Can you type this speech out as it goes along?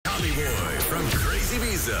Tommyboy from Crazy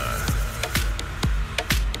Visa.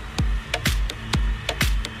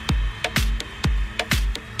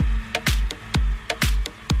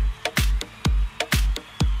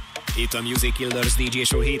 Itt a Music Killers DJ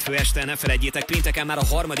Show hétfő este, ne felejtjétek, pénteken már a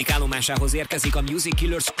harmadik állomásához érkezik a Music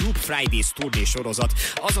Killers Club Fridays turné sorozat.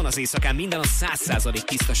 Azon az éjszakán minden a 100%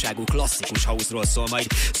 tisztaságú klasszikus house-ról szól majd,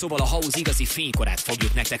 szóval a house igazi fénykorát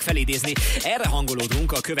fogjuk nektek felidézni. Erre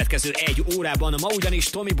hangolódunk a következő egy órában, ma ugyanis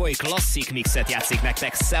Tommyboy klasszik mixet játszik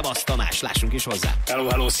nektek. Szevasz Tamás, lássunk is hozzá!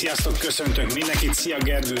 Hello, sziasztok, köszöntök mindenkit, szia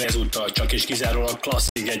Gergő, ezúttal csak és kizárólag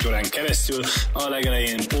klasszik egy órán keresztül, a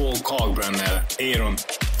legelején Paul Kalkbrennel Aaron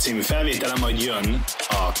című felvétele, majd jön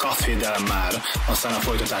a Café-del már, aztán a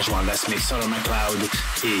folytatásban lesz még Sarah McLeod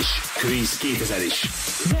és Chris 2000 is.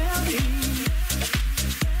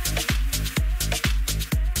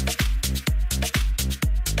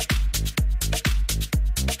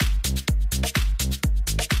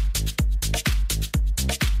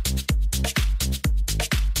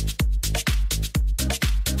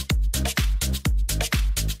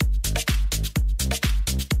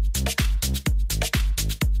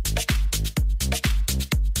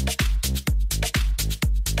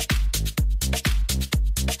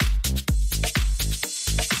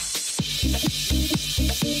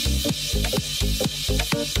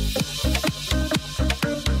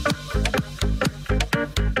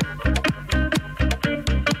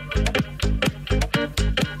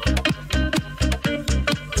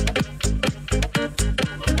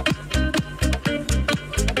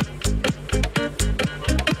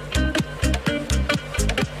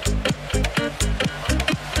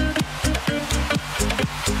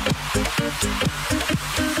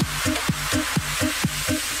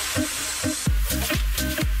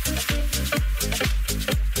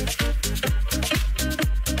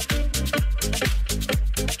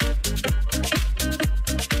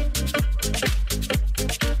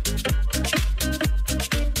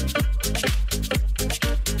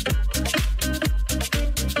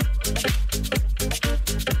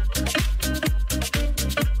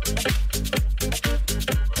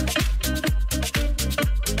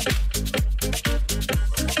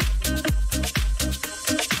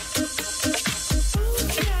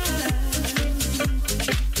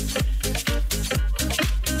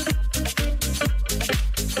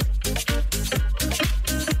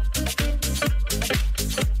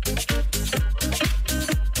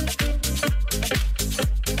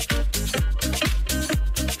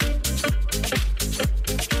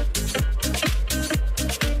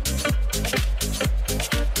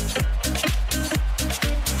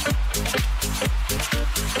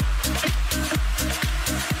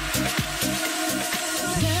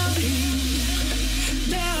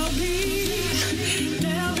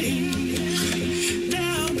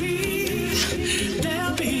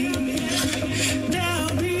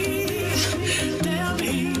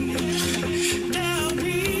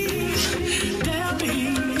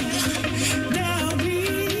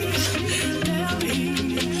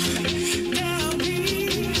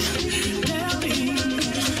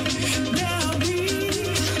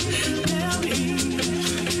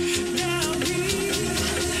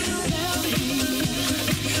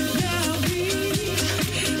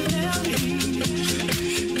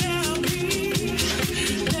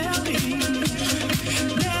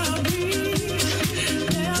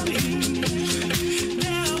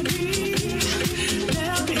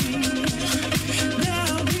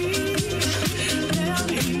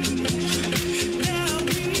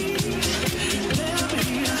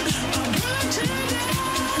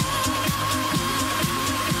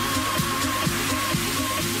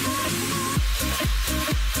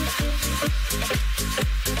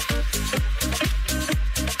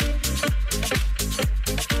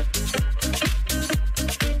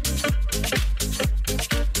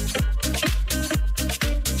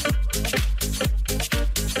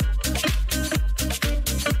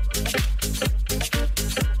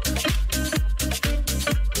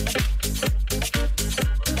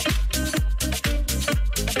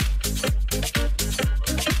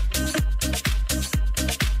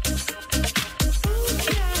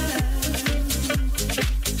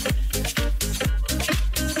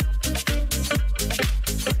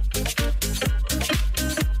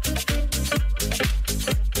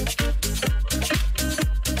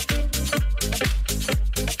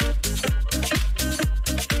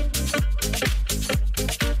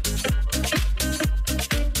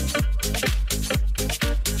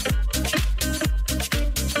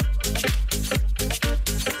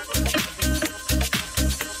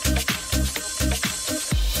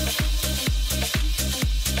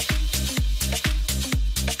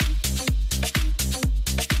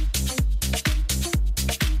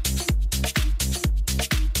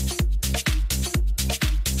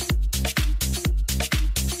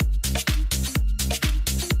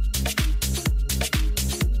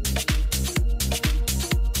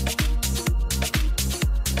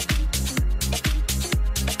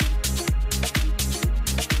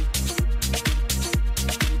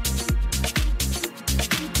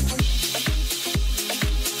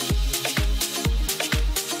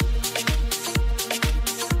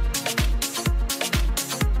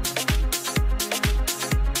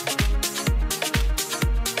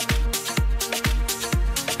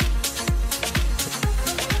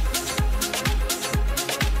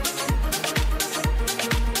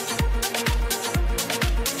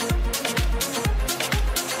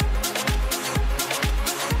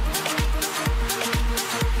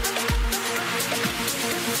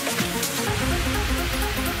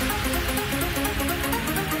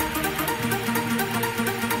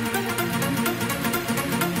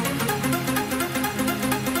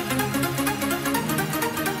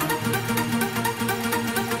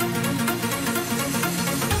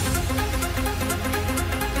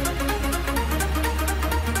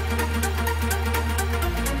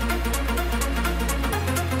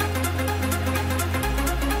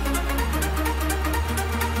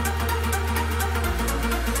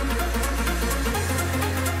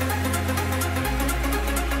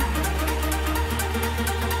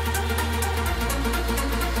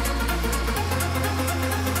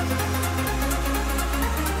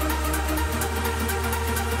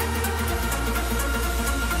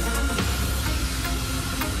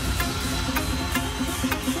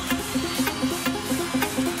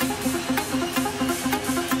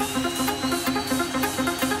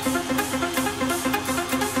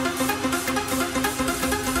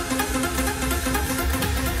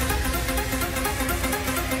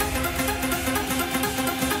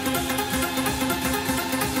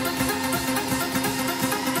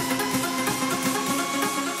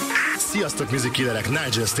 Sziasztok, Music Killerek,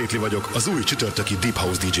 Nigel Stately vagyok, az új csütörtöki Deep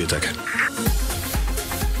House DJ-tek.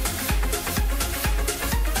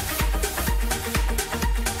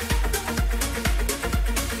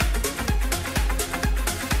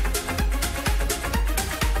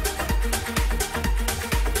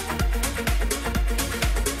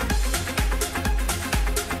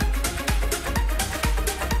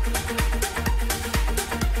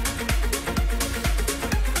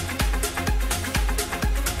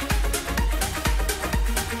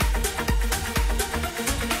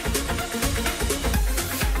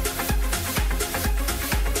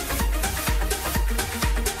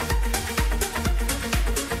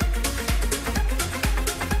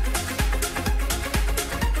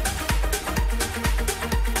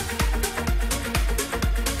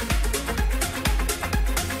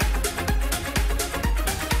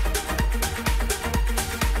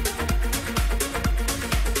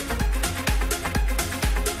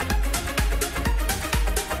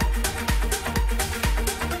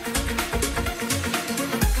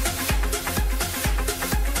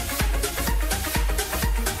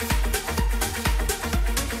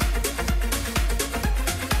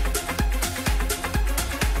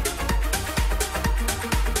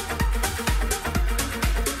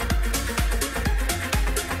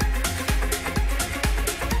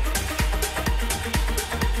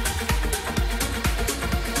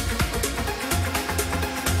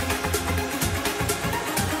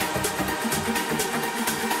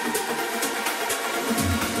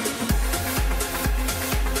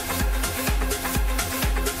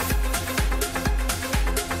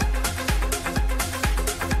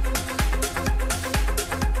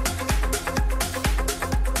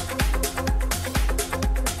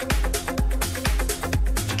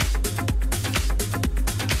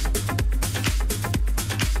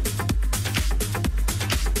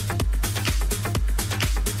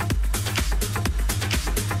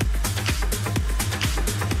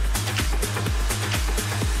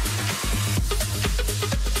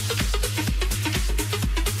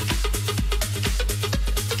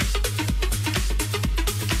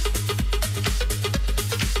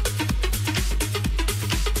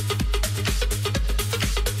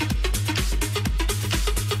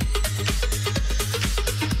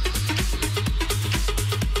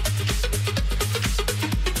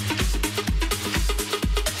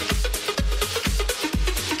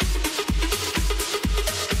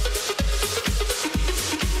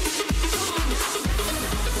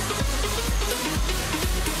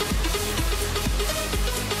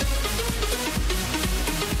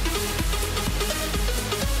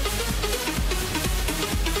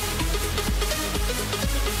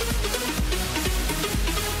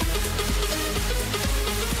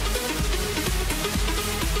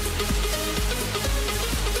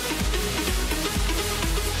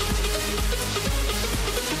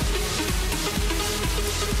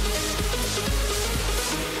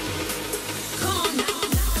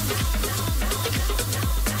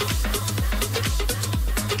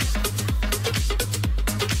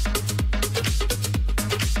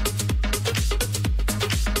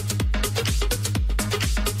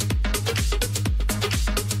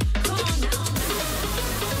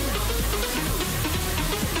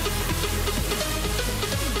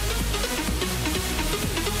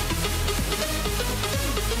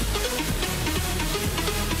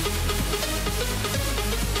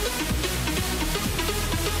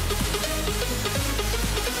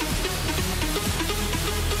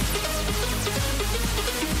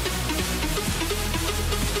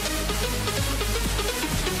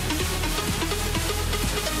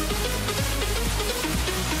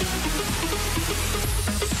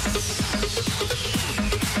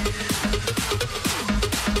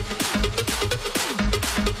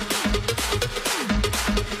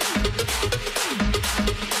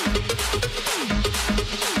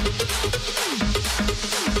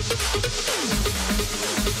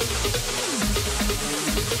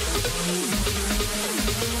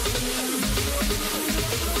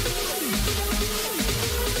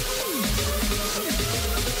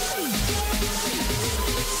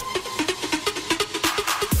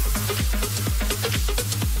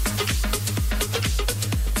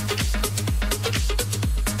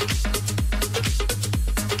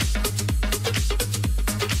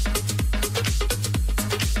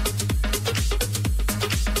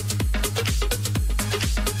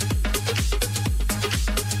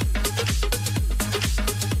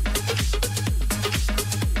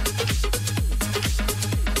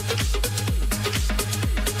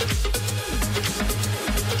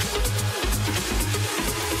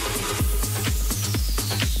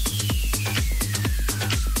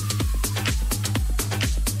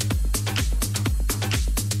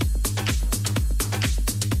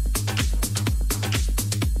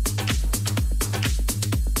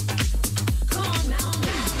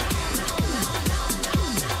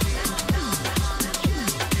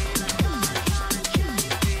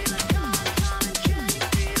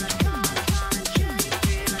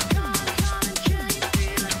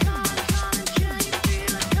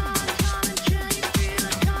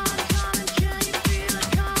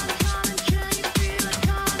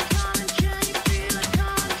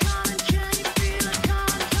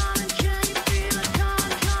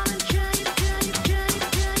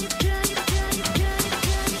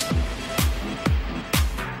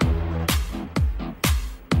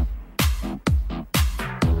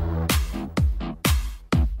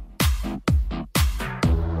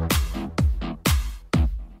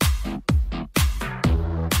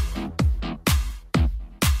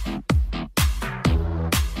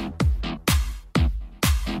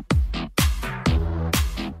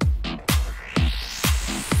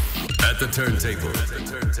 turntable.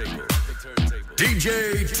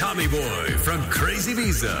 DJ Tommyboy from Crazy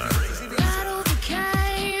Visa. Battle the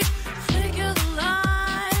cage, flicker the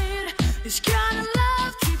light. This kind of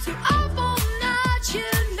love keeps you up all night,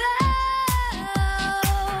 you know.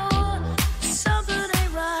 Something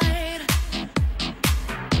ain't right.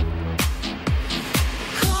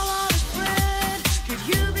 Call on a friend, could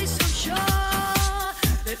you be so sure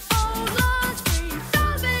that old lines bring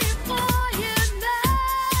down before you know?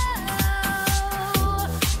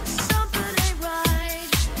 Something ain't right.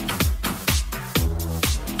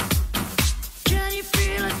 Can you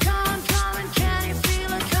feel it coming? Can you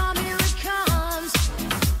feel it coming? Here it comes.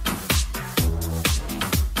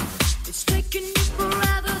 It's taking you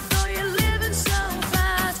forever, though you're living so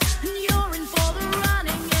fast, and you're in for the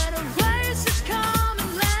running at a race that's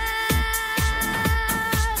coming last.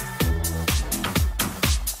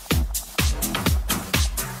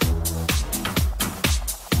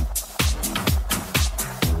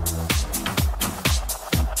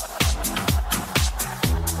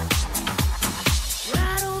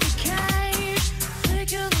 Rattle the cage,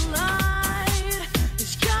 flicker the light.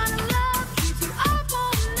 This kind of love keeps you up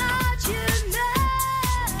all night, you know.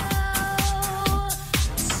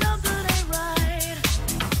 Something ain't right.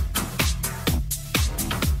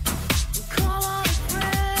 Call on a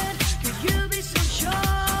friend, could you be so sure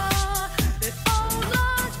that old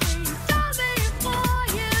lines bring down before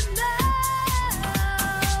you know?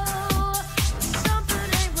 Something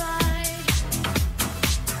ain't right.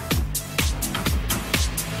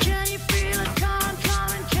 Can you feel it coming?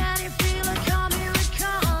 Can you feel it coming? Here it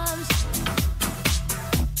comes.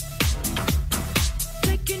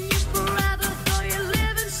 Taking you forever, though you're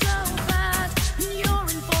living so fast, and you're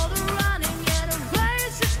in for the running at a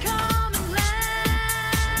race that's coming last.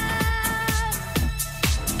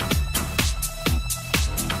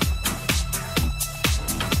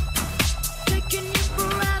 Taking you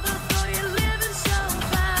forever, though you're living so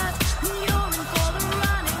fast, and you're in for the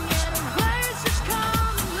running at a race that's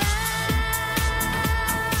coming last.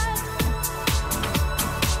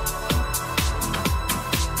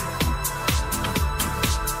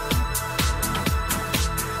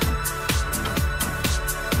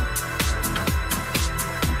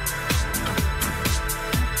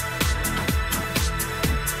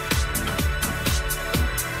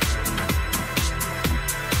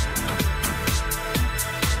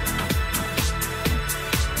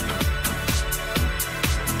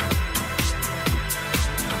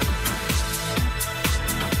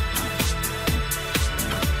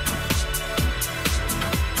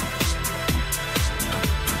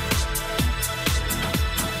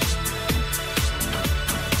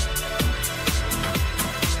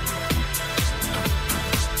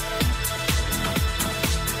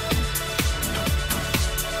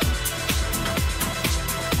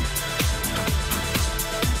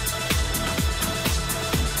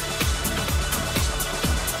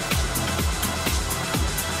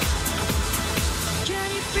 Can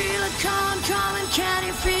you feel it coming? Can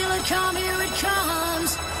you feel it coming? Here it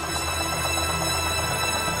comes.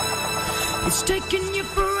 It's taking you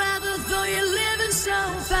forever, though you're living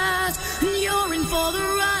so fast, and you're in for the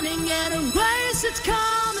running at a race that's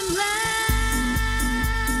coming last.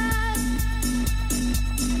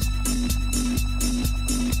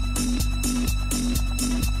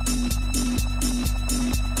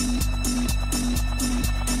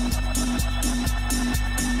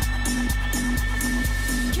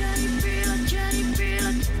 Can you feel it? Can you feel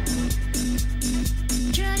it?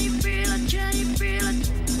 Can you feel it? Can you feel it?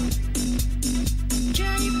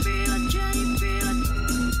 Can you feel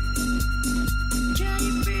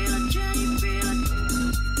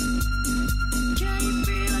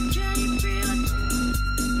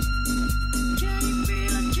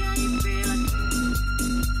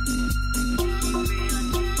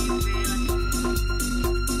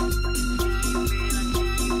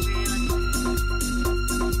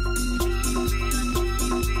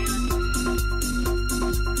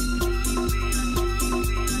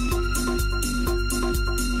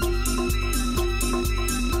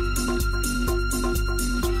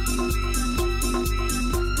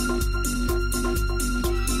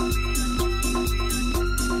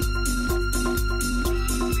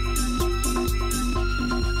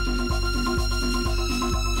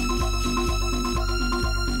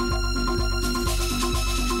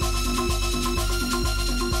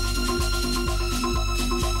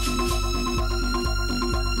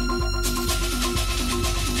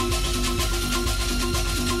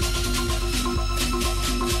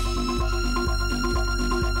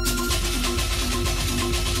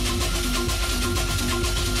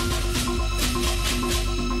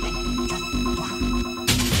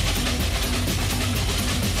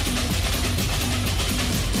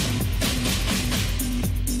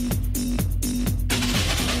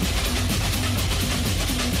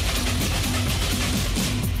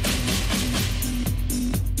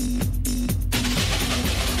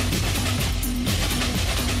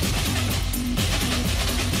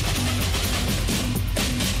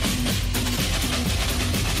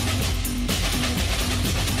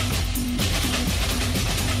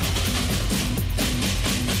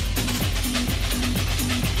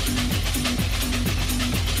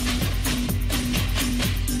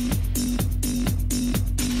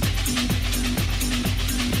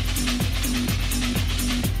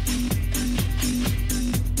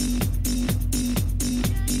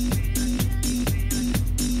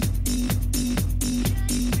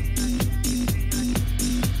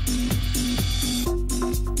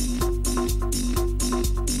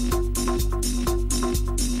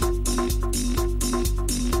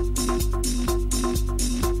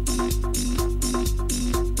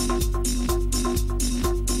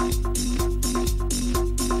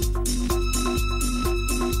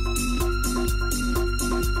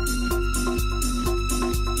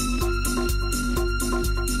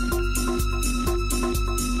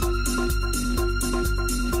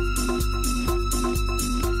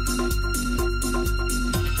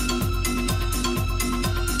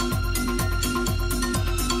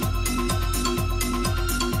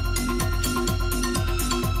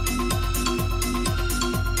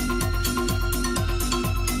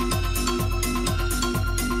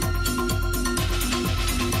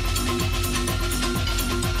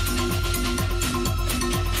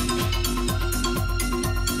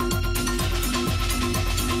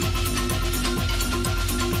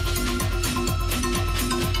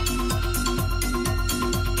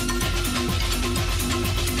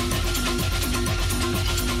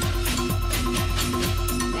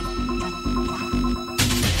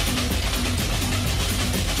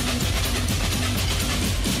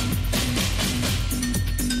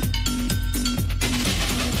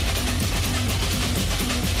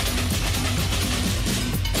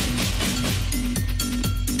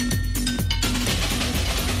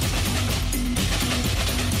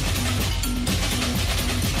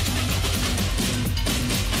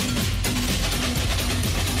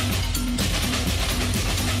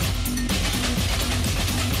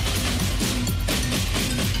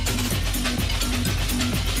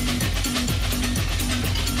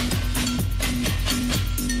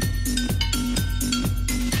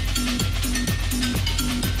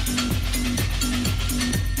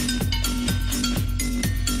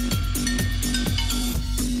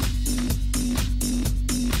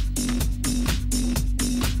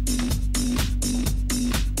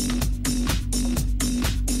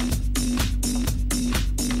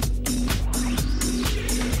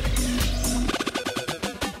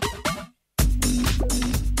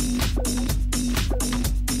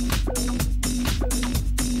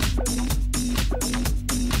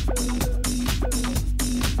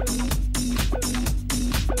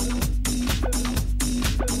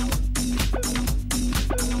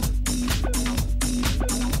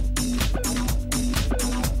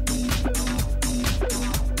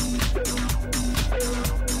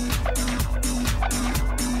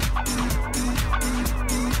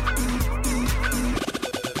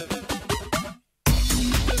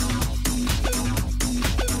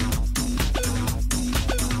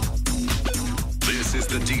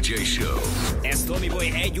The DJ Show. Ez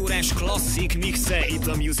Tommyboy egyórás klasszik mixe itt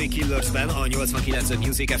a Music Killersben, a 89.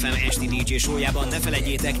 Music FM esti DJ show-jában. Ne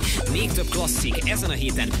felejtjétek, még több klasszik ezen a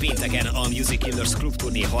héten pénteken a Music Killers Club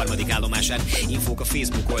Turné harmadik állomásán. Infók a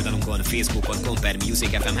Facebook oldalunkon, facebook.com/Music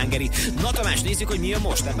FM Hungary. Na Tamás, nézzük, hogy mi jön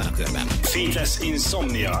most ebben a körben. Fateless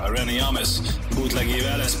Insomnia, Rennie Ames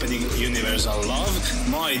bootlegével, ez pedig Universal Love,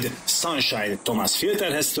 majd Sunshine Thomas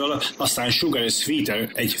Filterheztől, aztán Sugar is Sweeter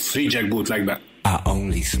egy Free Jack bootlegbe. I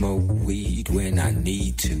only smoke weed when I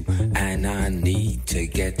need to, and I need to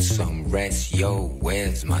get some rest. Yo,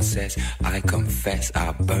 where's my cess? I confess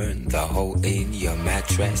I burned the hole in your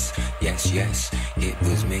mattress. Yes, yes, it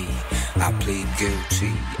was me. I plead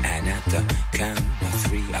guilty, and at the count of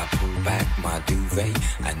 3, I pull back my duvet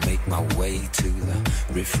and make my way to the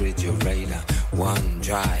refrigerator. One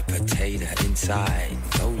dry potato inside,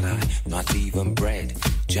 no lie, not even bread.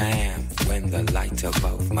 Jam when the light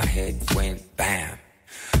above my head went bam.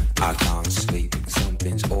 I can't sleep,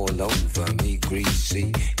 something's all over me,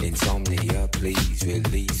 greasy. Insomnia, please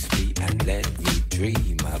release me and let me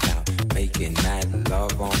dream about making mad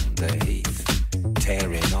love on the heath.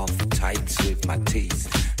 Tearing off tights with my teeth,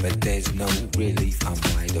 but there's no relief. I'm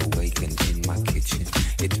wide awake and in my kitchen.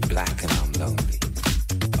 It's black and I'm lonely.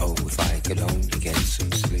 Oh, if I could only get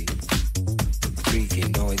some sleep.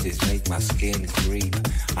 Creaking noises make my skin creep.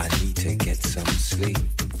 I need to get some sleep.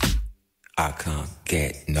 I can't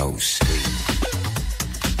get no sleep.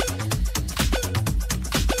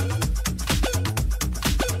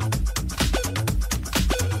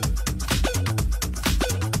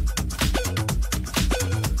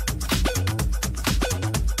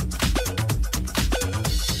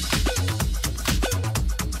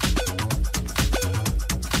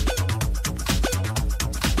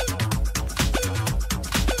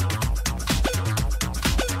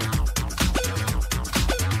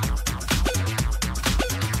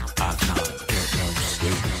 I can't get no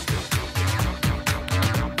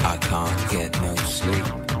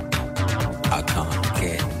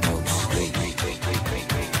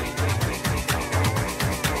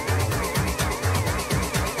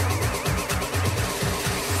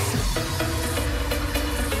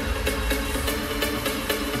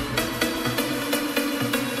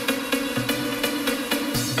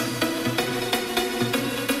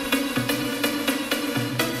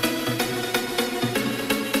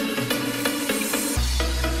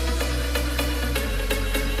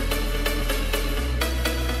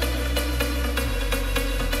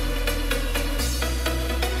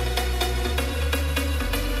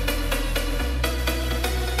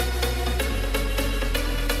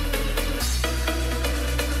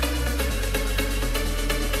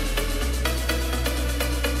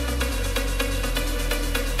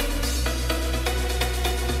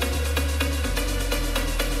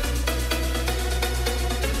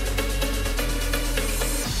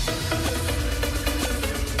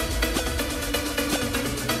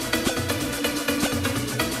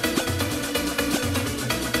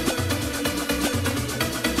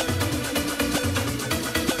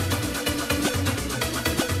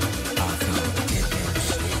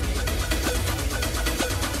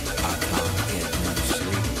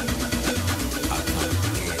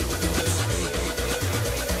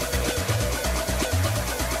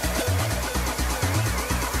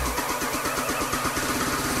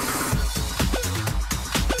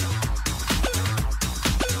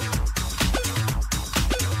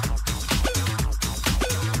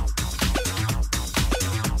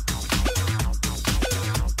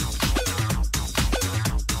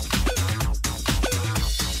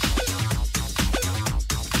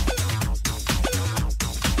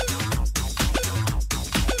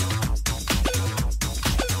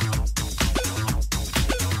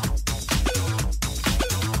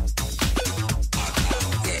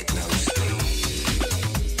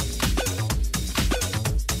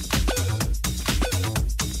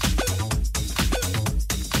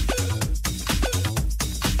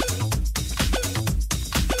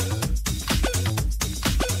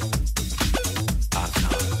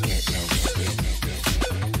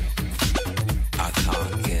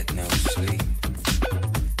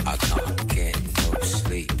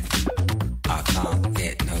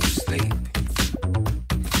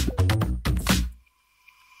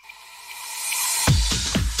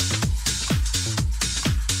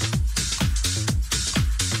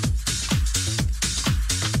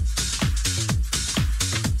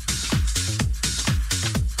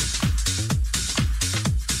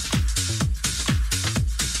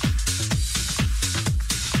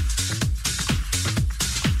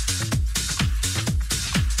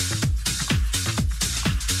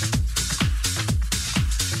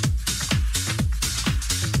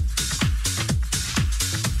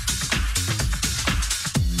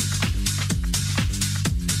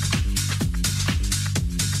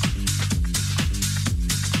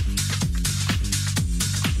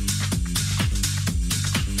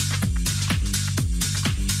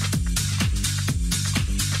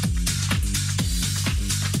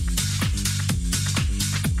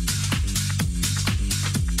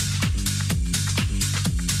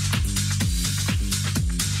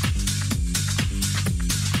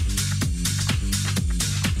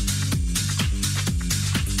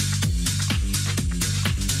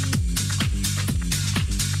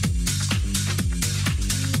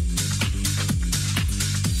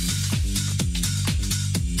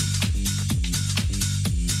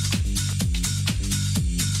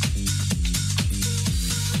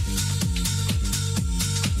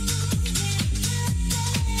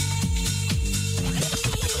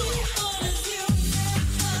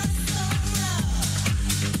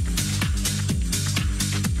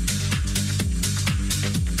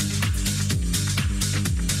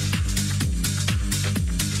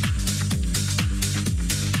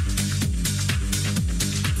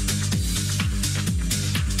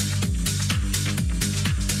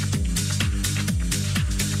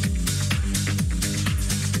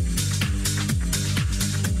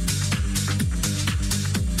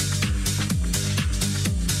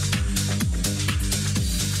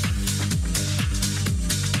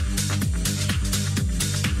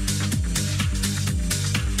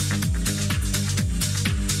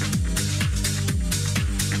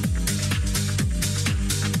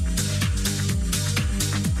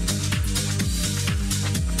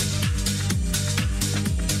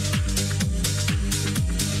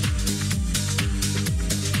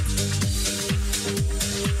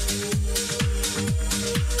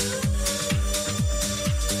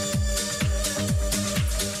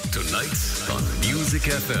Nights on Music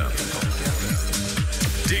FM.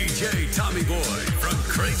 DJ Tommyboy from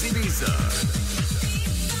Crazy Visa.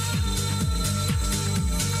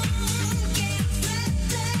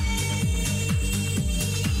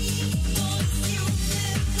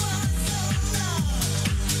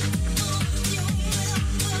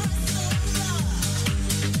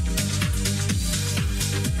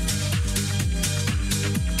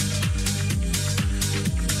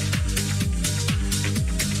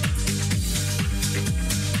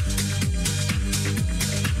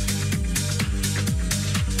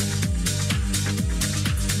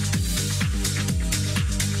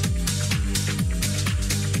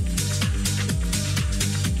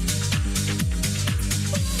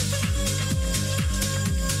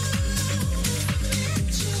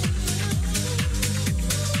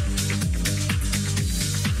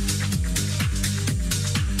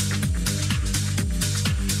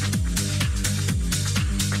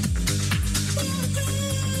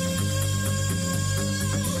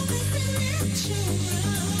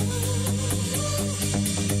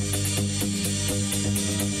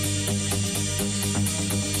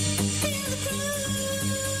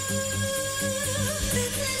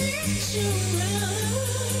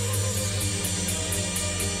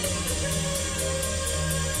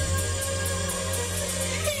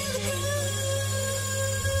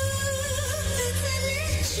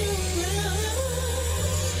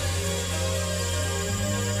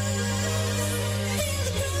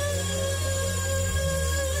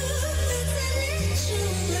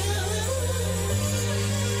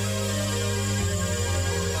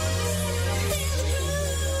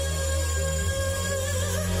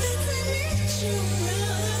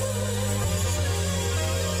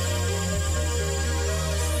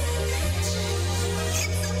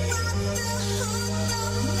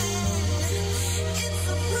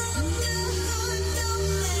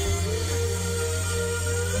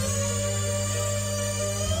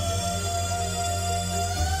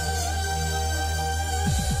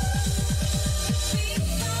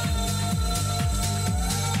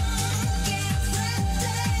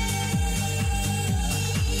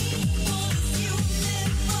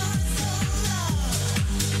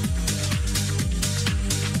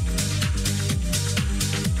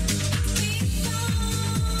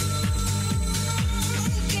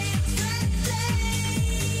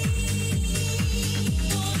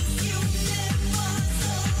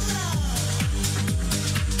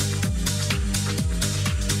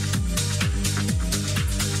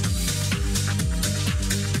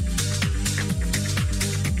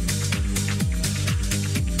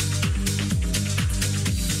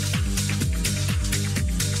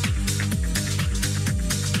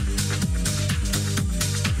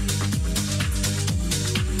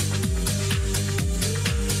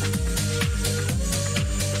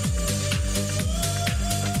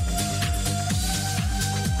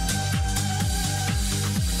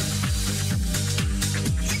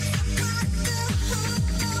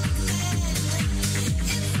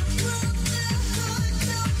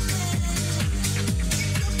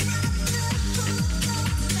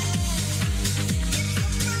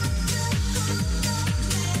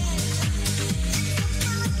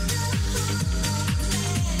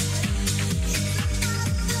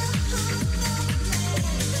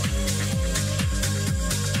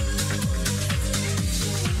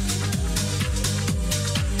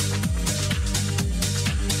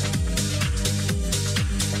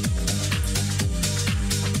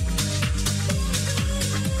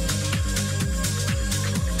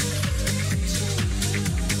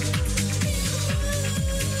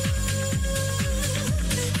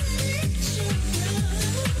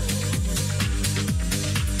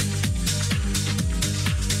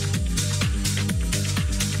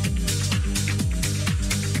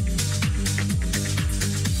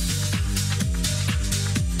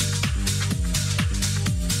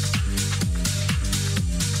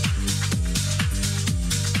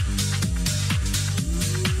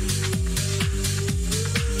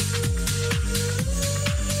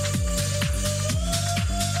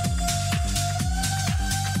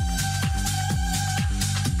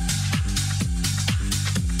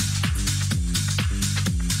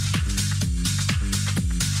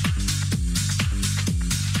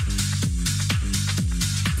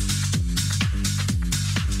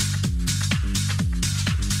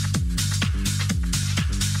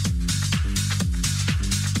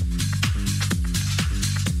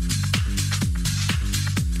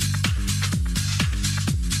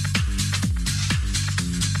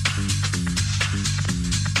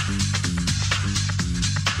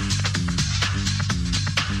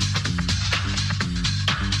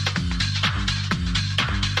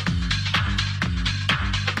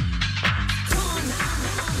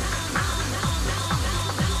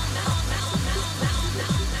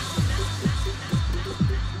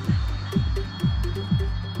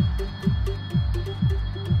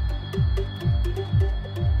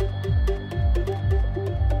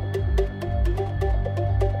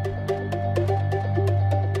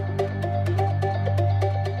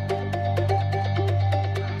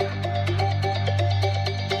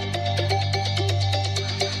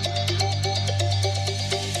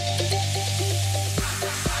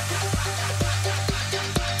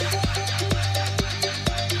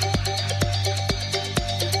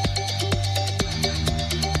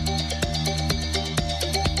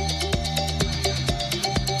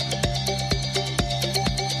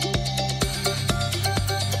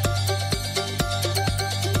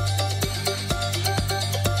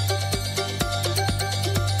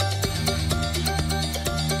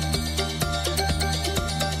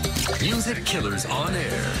 Music Killers on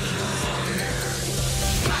air.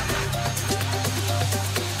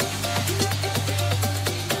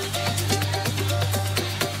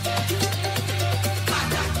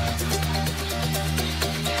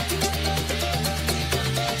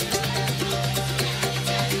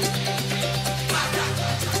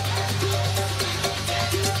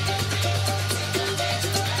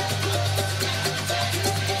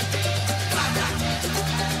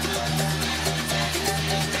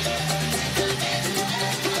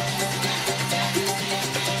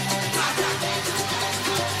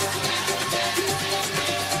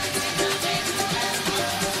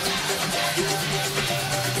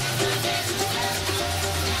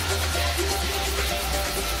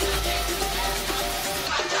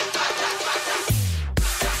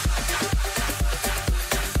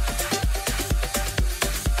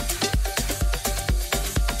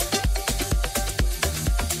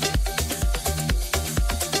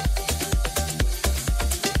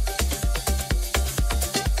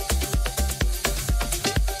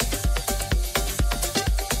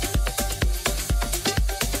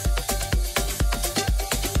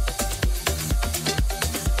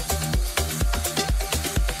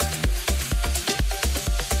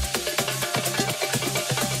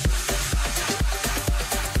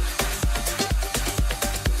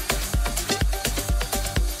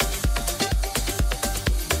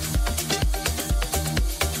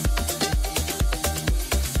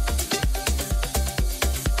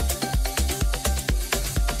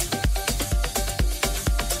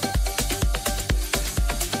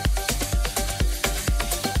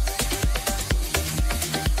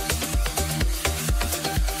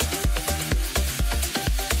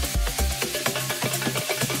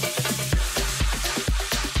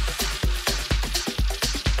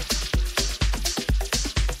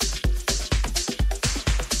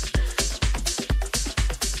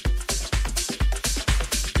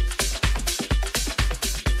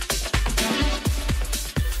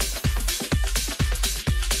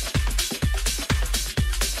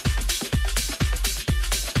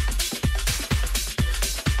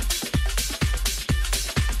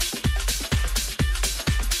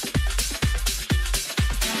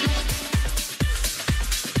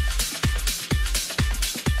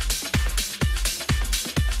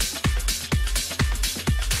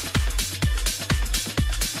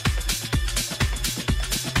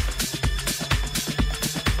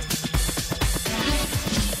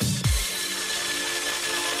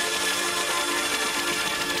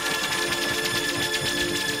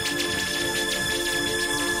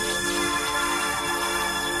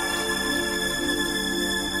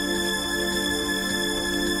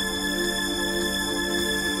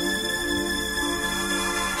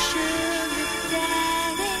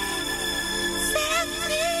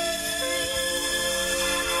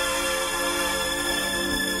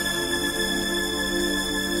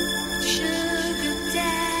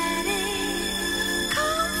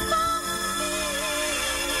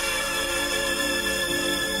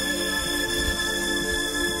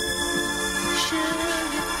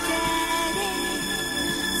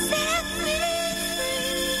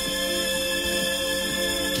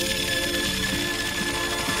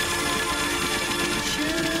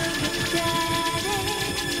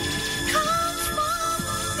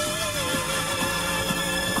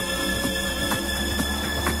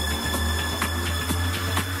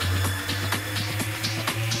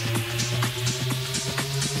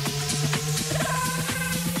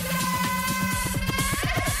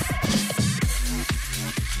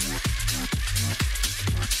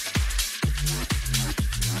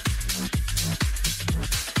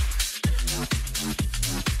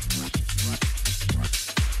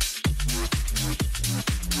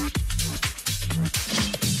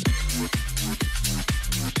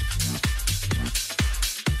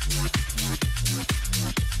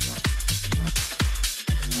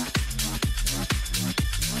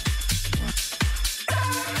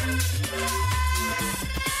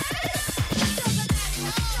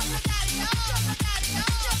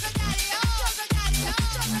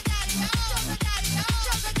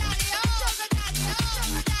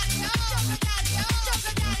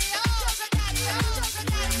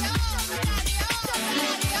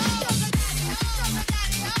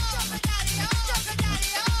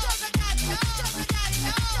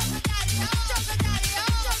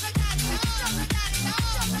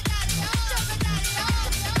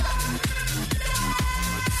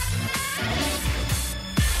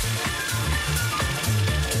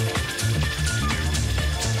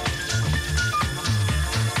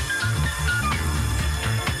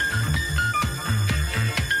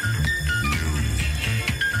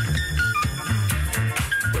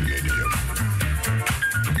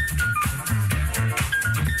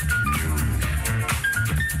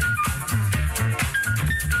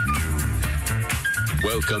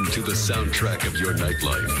 Welcome to the soundtrack of your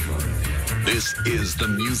nightlife. This is the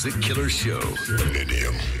Music Killer Show.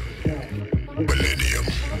 Millennium. Millennium.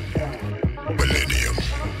 Millennium.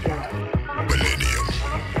 Millennium.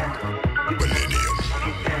 Millennium.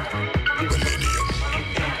 Millennium.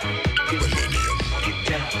 Millennium.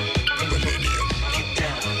 Millennium.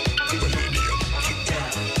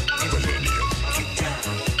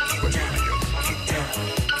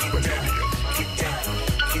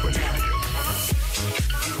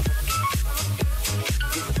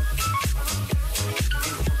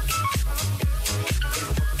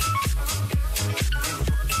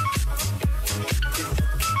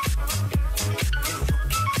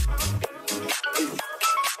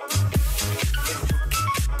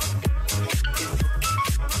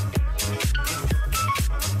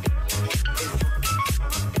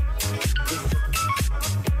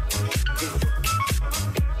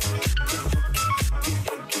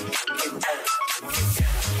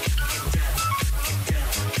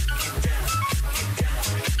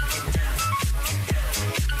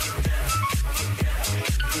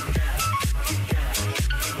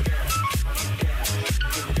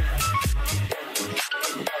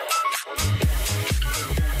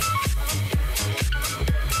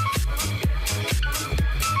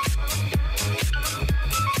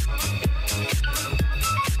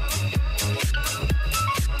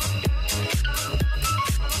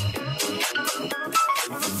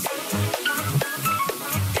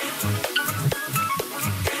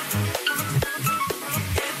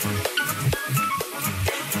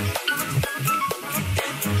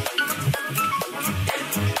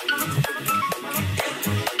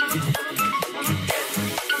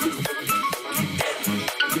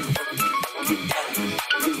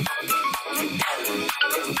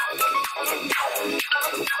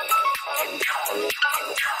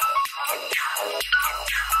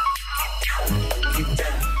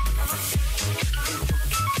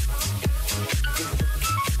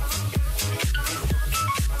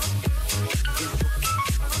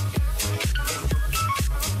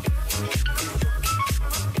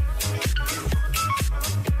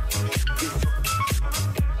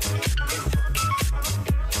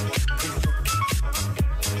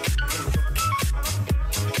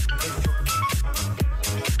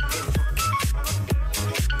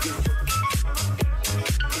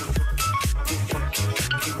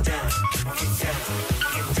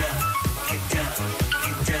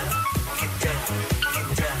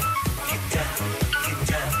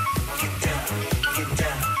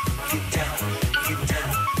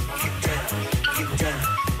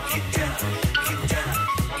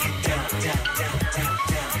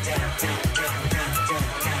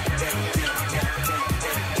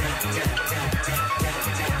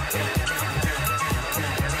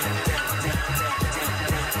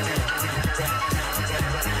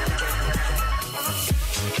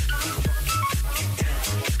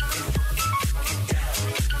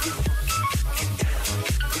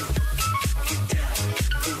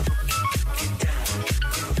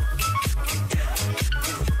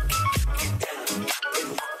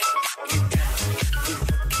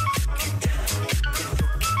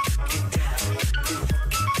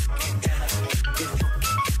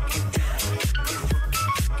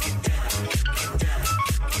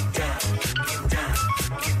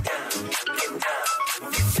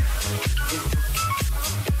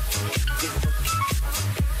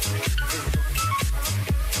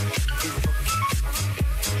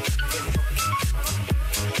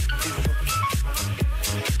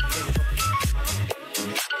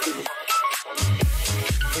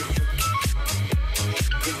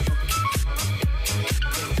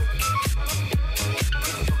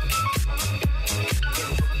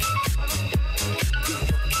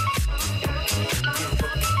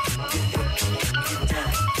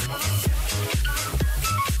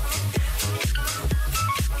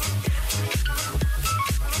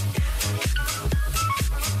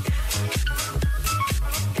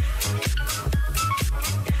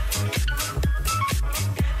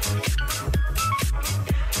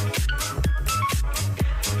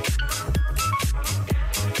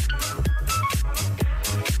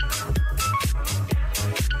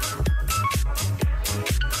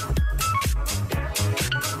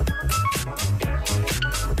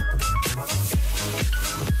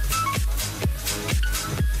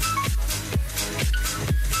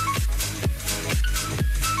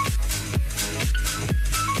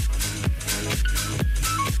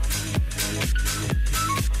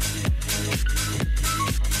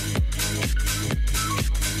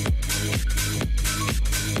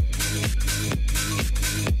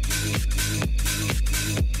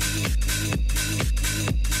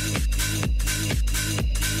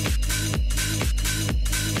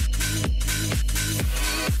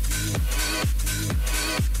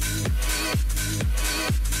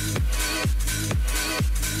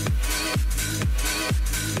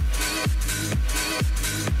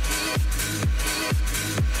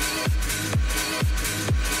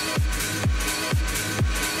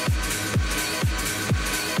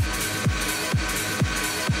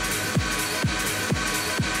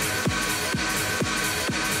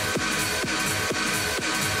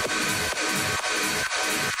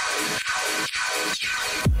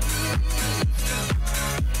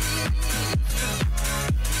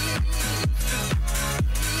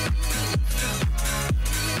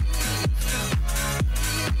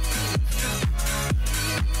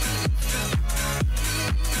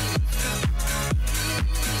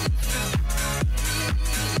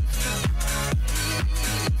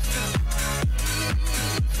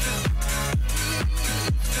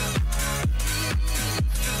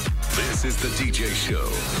 This is the DJ Show.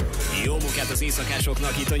 Jó munkát az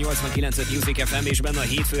éjszakásoknak, itt a 89. Music FM és benne a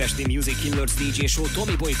hétfő esti Music Killers DJ Show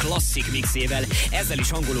Tommyboy klasszik mixével. Ezzel is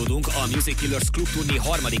hangolódunk a Music Killers Club turné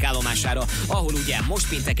harmadik állomására, ahol ugye most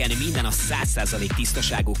pénteken minden a 100%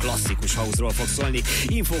 tisztaságú klasszikus house-ról fog szólni.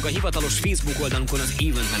 Infók a hivatalos Facebook oldalunkon az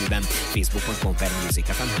event menüben,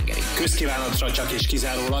 facebook.com/musicfm Hungary. Közkívánatra csak és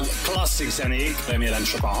kizárólag klasszik zenék, remélem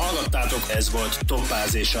sokan hallgattátok, ez volt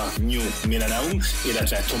Topaz és a New Millennium,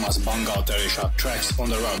 illetve Thomas Bangalter és a Tracks on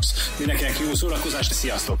the Rocks. Mindenkinek jó szórakozást,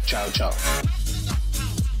 sziasztok, ciao ciao!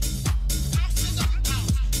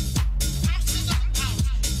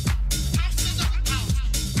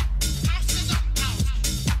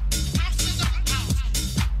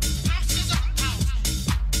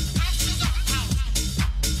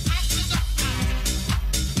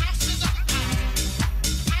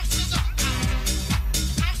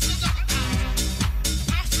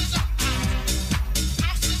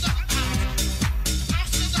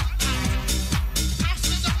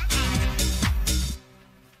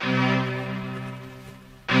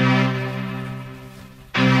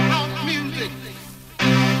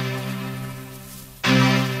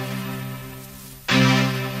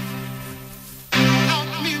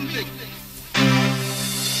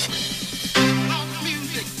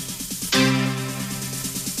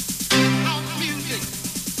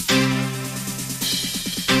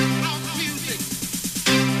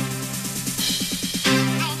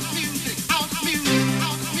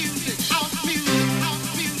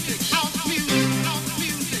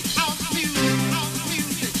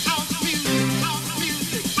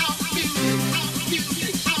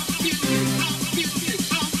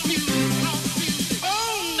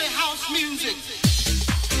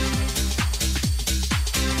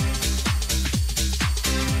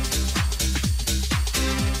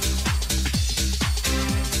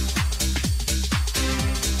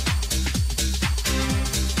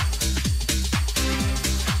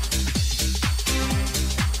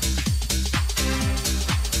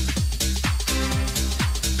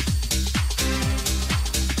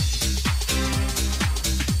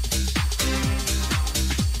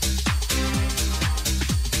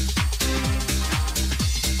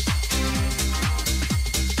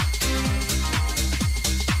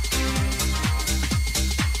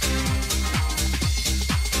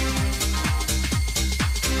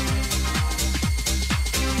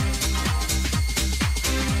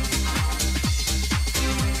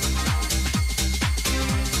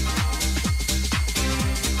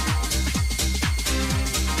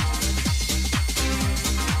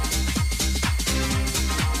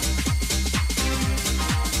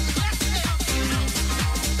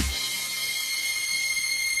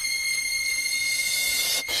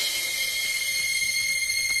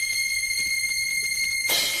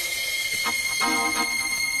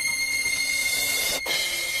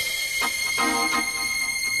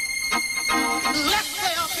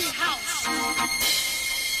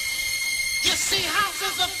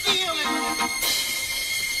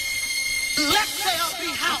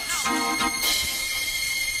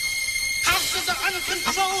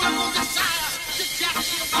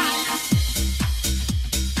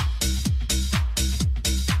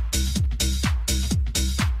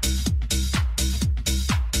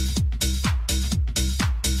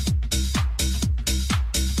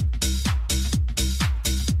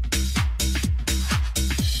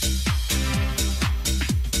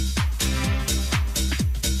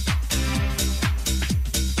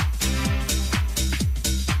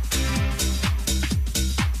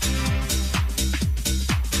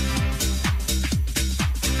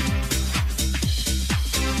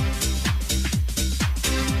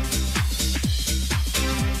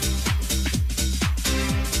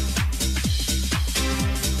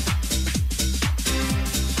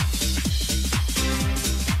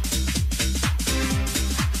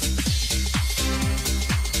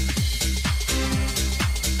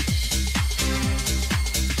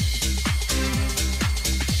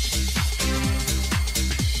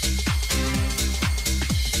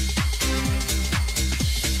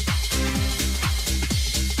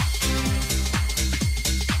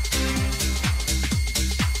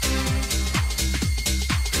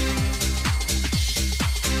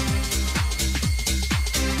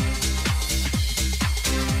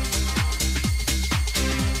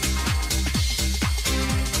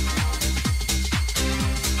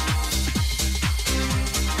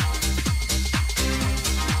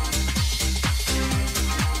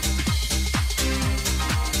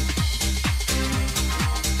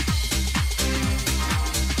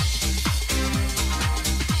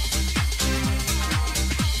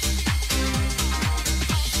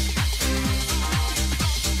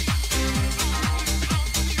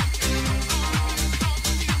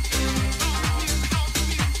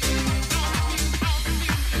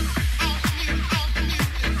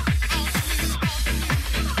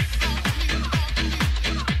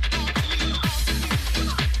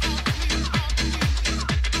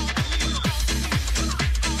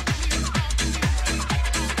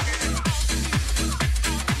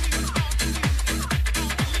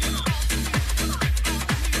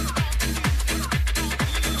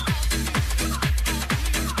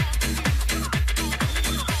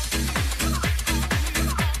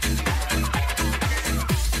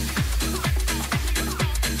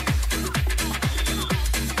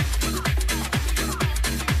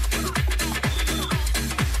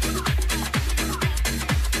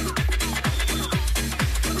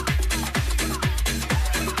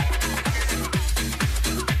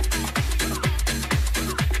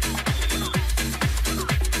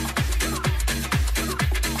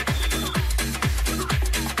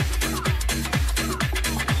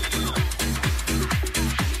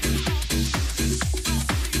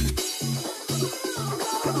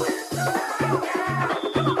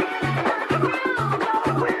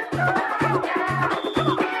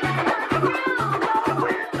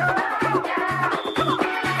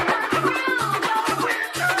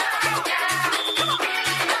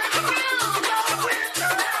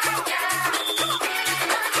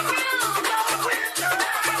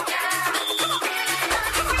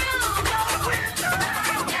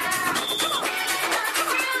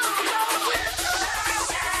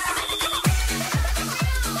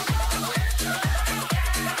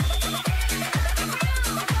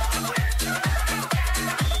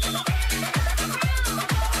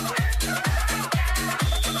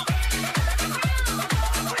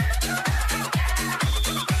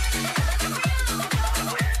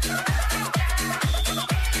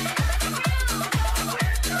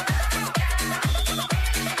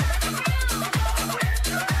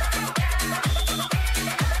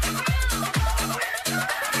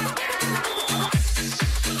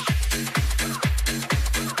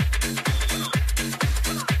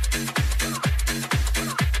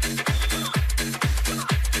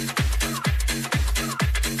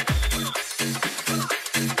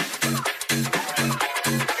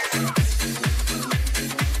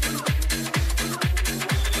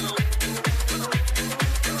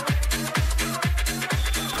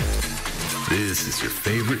 This is your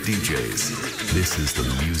favorite DJs. This is the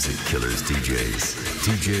Music Killers DJs.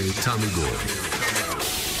 DJ Tommyboy.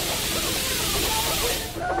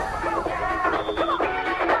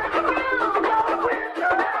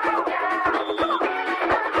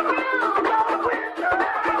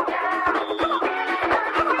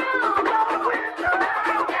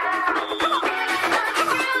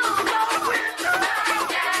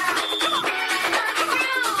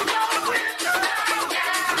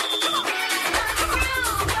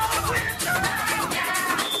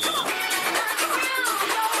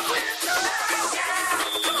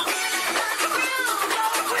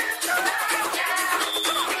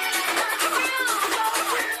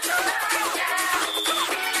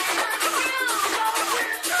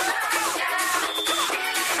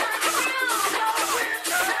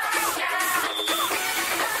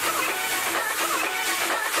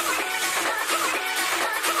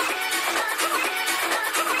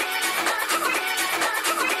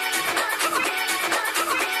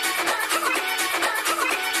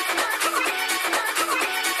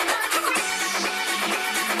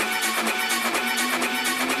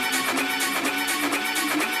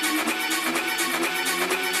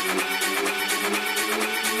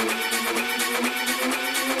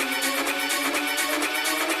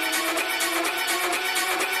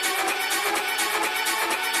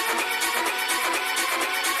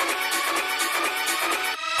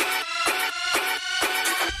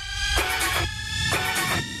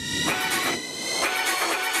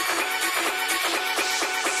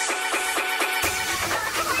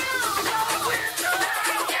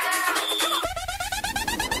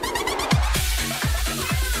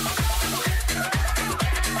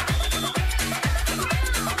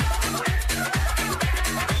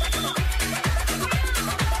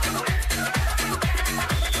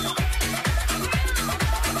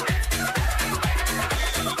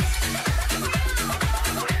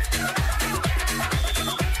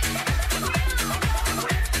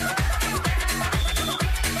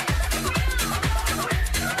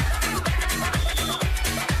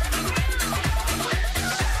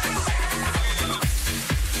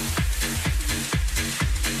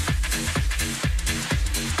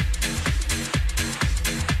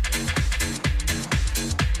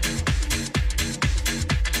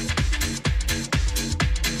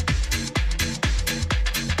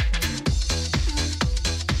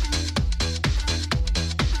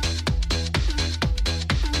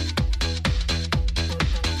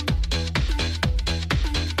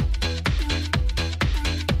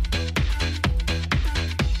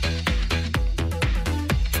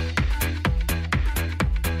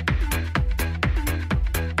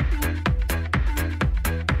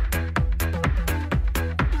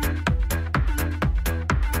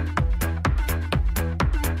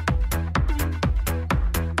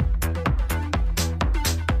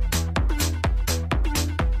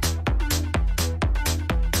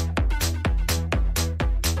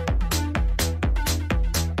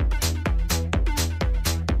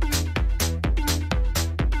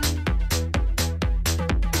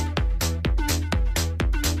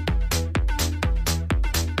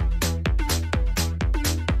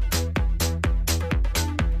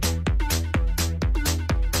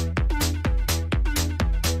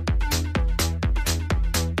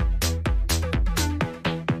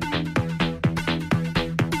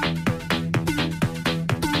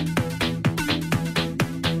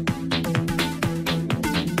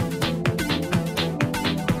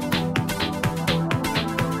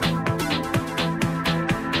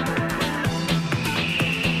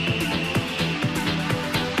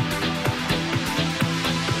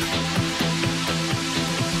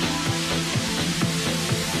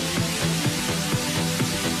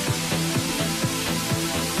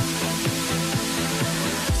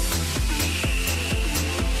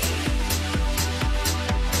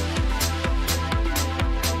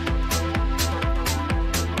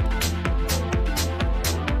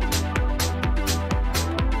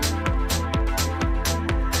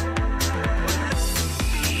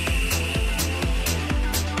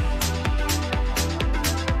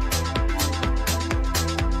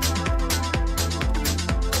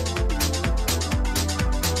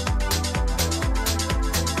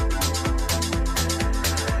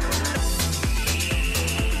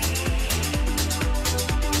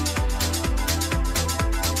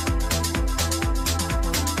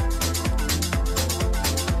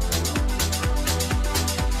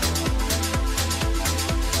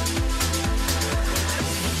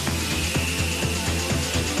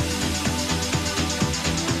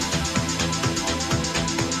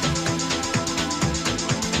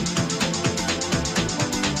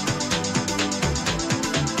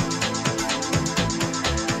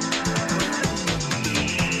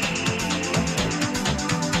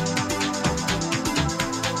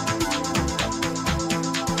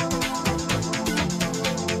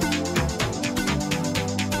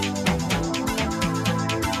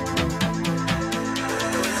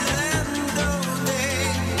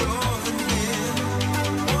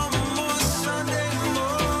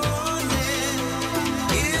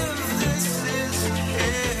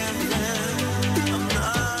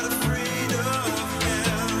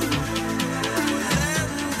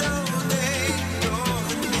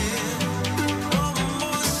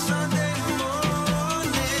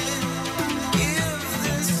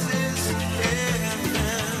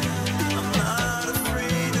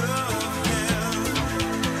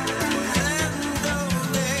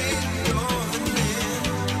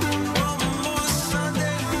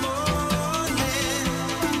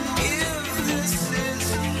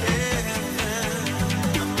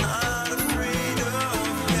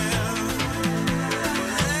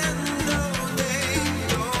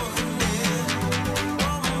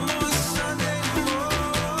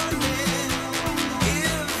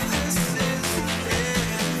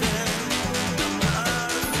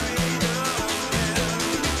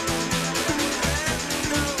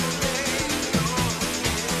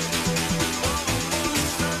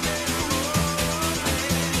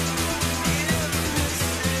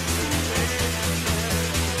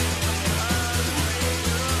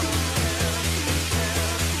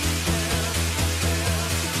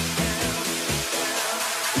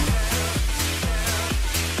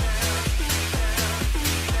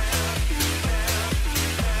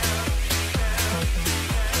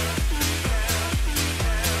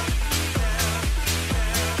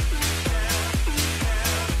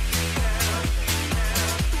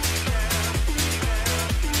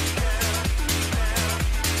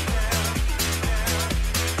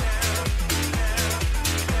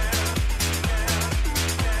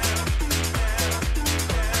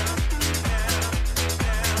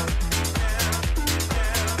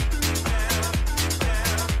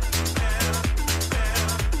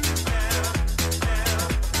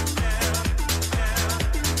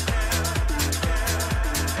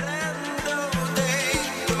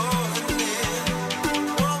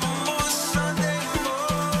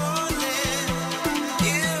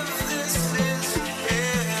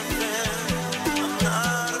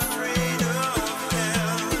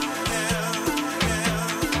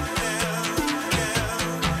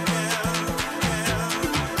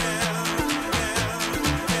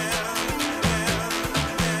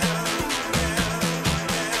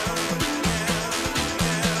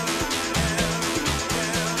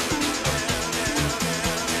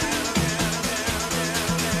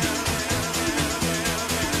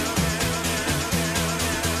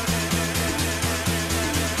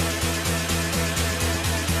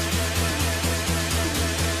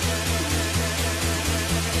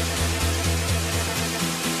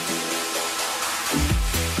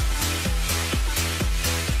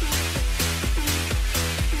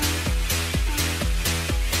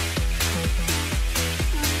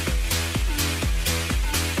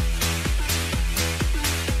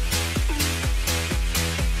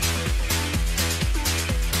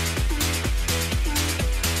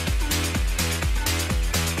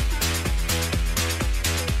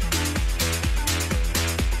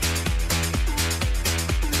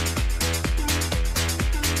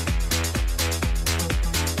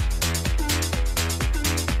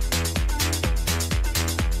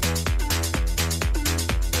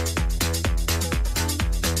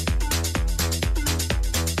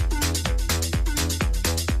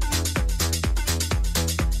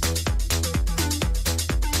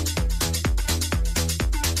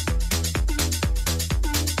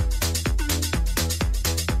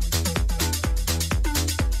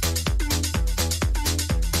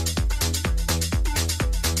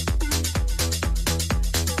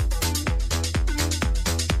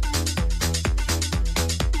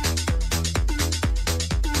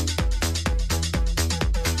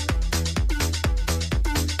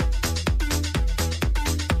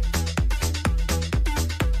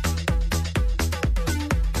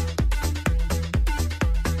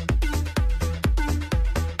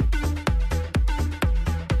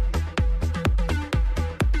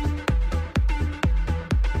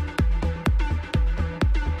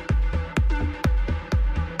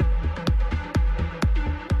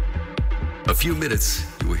 A few minutes,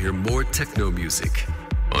 you will hear more techno music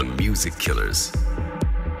on Music Killers.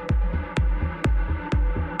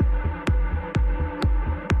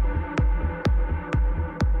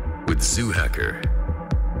 With Zoo Hacker.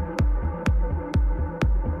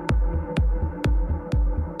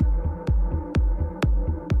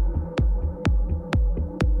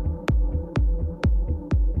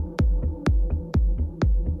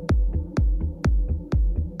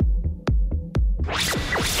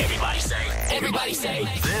 Everybody say.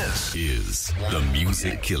 This is the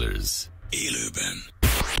Music Killers. Élőben.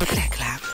 Reklám.